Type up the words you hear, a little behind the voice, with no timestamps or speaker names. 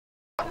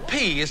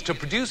P is to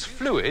produce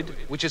fluid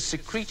which is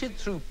secreted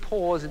through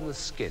pores in the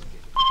skin.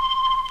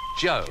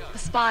 Joe.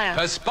 Perspire.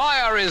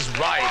 Perspire is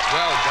right.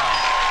 Well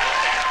done.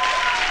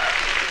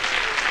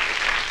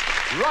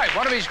 Right,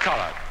 one of each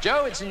colour.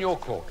 Joe, it's in your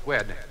court.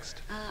 Where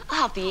next? I'll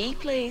have the E,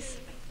 please.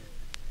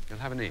 You'll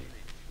have an E.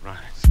 Right.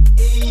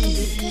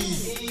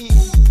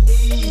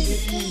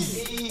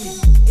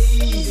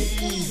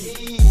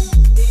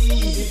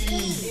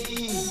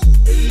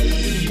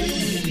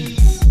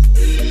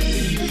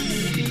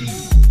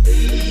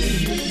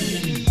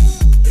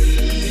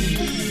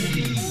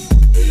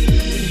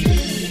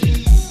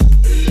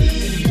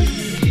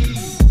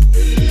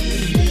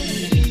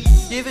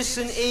 Give us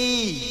an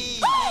E.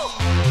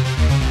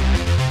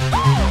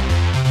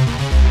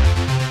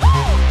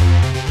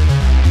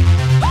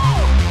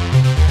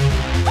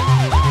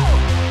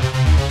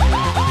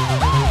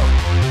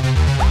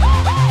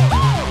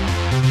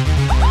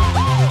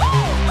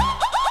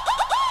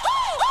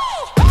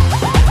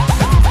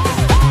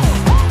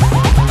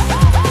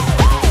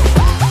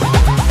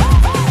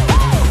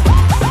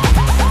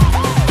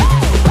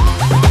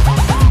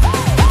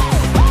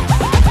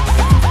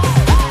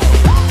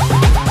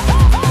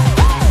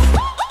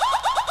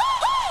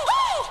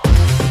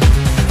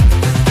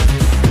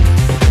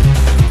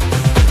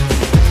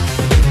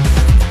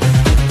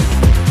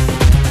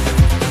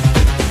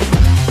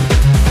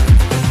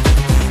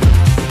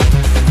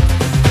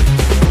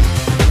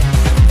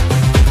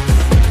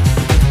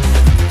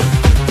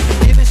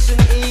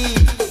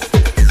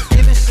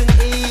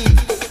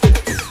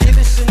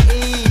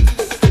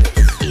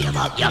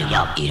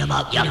 Eat 'em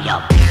up, yum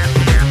yum.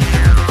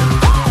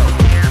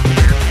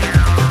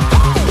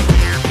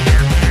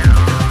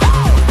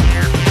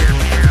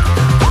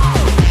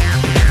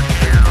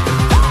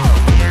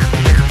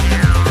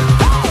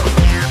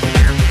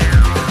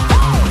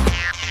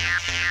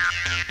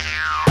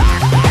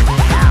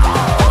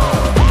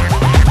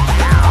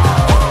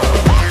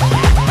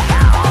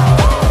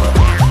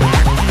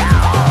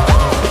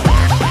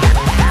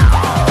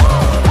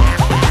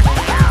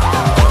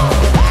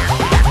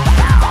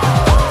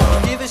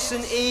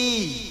 An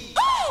E.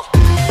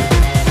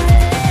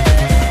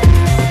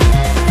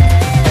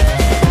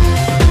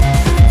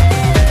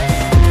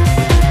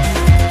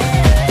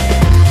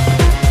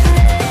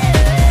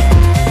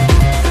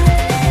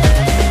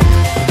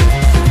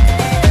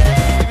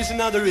 Give us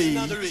another E.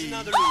 Another E.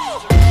 Another E.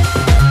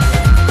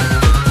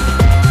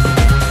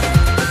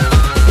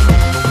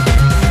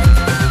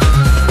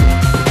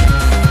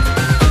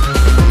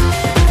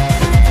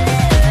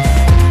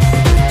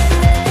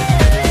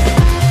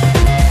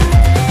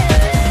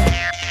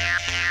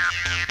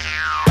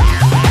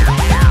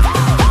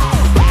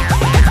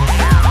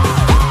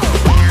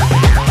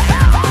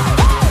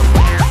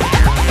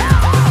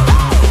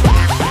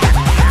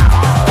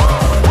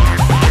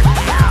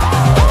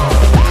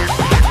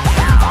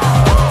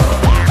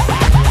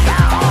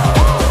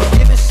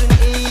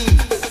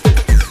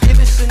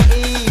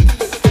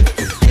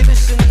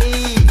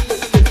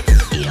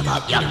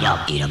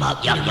 Eat 'em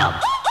up, yum yum.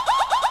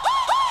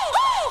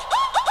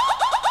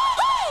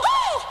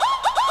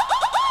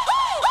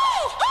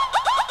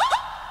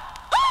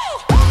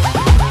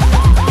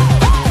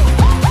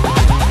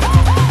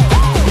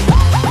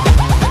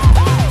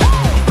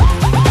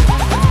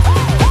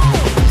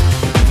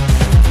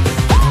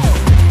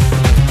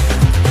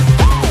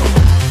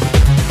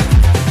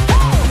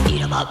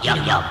 Eat 'em up,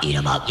 yum yum. Eat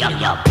 'em up, yum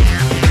yum.